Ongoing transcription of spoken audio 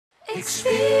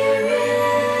Experience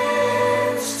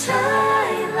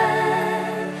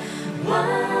Thailand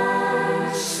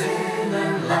once in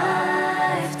a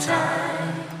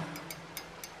lifetime.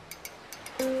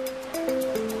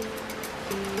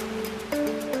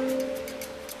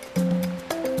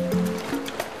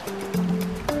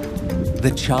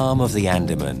 The charm of the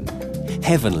Andaman,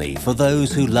 heavenly for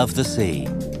those who love the sea,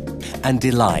 and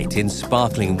delight in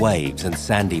sparkling waves and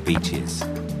sandy beaches.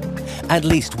 At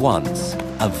least once,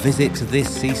 a visit to this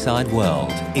seaside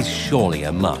world is surely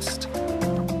a must.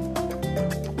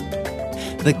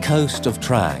 The coast of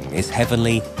Trang is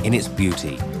heavenly in its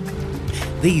beauty.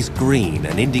 These green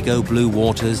and indigo blue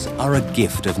waters are a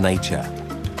gift of nature,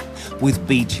 with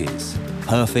beaches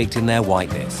perfect in their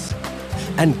whiteness,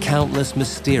 and countless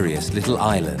mysterious little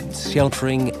islands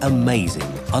sheltering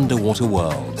amazing underwater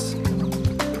worlds.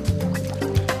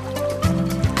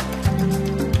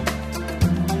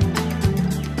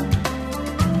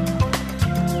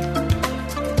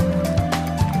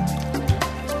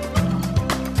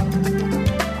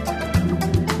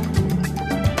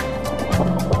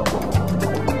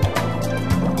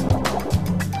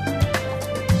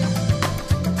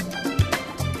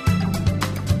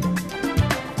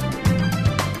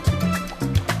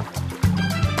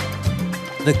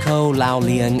 The Koh Lao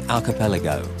Liang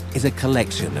Archipelago is a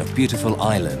collection of beautiful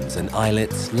islands and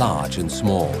islets large and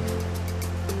small.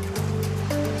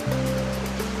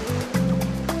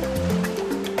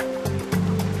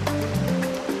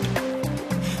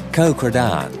 Koh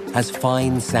Kradan has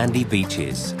fine sandy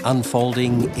beaches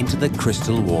unfolding into the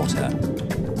crystal water.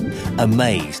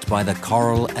 Amazed by the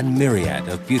coral and myriad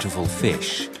of beautiful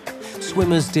fish,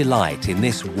 swimmers delight in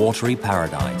this watery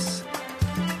paradise.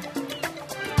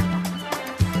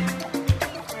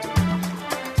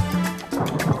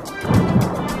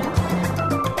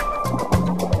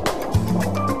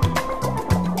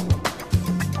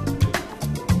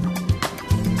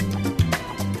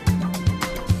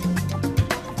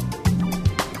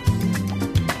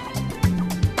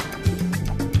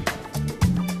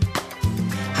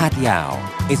 Hat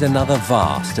Yao is another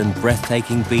vast and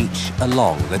breathtaking beach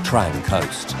along the Trang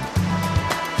coast.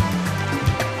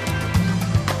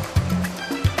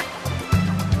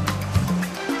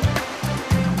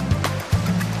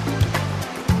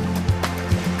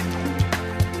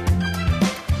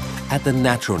 At the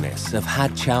naturalness of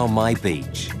Hat Chao Mai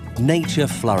Beach, nature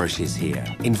flourishes here,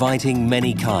 inviting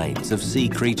many kinds of sea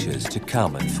creatures to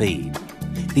come and feed.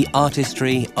 The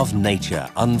artistry of nature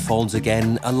unfolds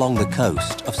again along the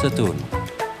coast of Sathun.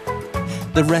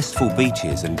 The restful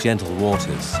beaches and gentle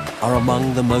waters are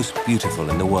among the most beautiful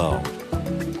in the world.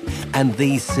 And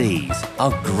these seas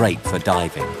are great for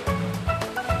diving.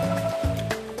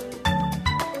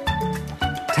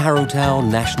 Tarutao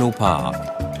National Park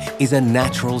is a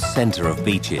natural centre of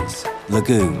beaches,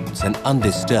 lagoons and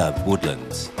undisturbed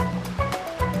woodlands.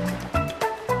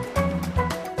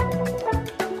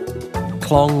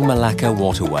 Klong Malacca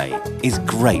Waterway is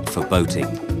great for boating.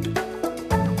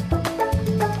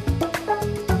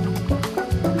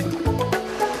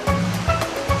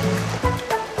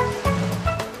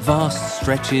 Vast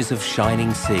stretches of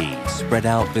shining sea spread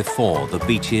out before the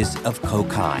beaches of Koh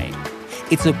Kai.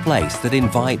 It's a place that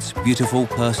invites beautiful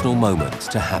personal moments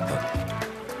to happen.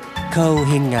 Koh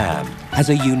Hin Ngam has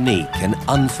a unique and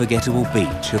unforgettable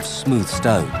beach of smooth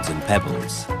stones and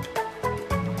pebbles.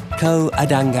 Koh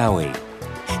Adangawi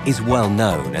is well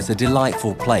known as a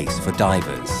delightful place for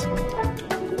divers.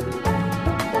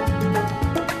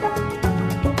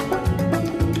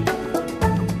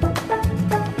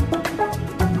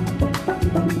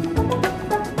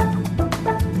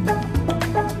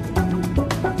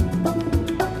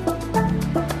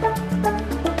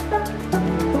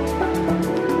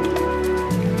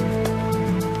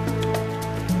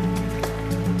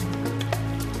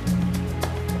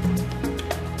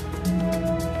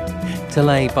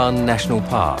 Talay Bun National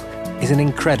Park is an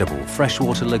incredible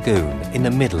freshwater lagoon in the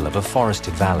middle of a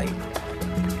forested valley.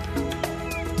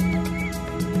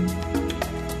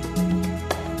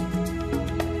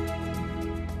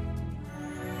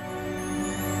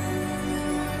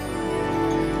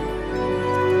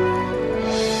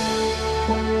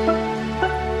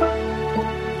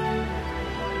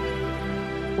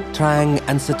 Trang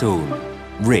and Sathun,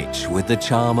 rich with the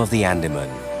charm of the Andaman,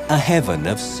 a heaven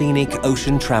of scenic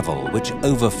ocean travel which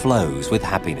overflows with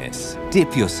happiness.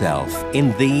 Dip yourself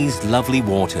in these lovely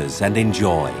waters and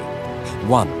enjoy,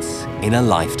 once in a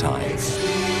lifetime.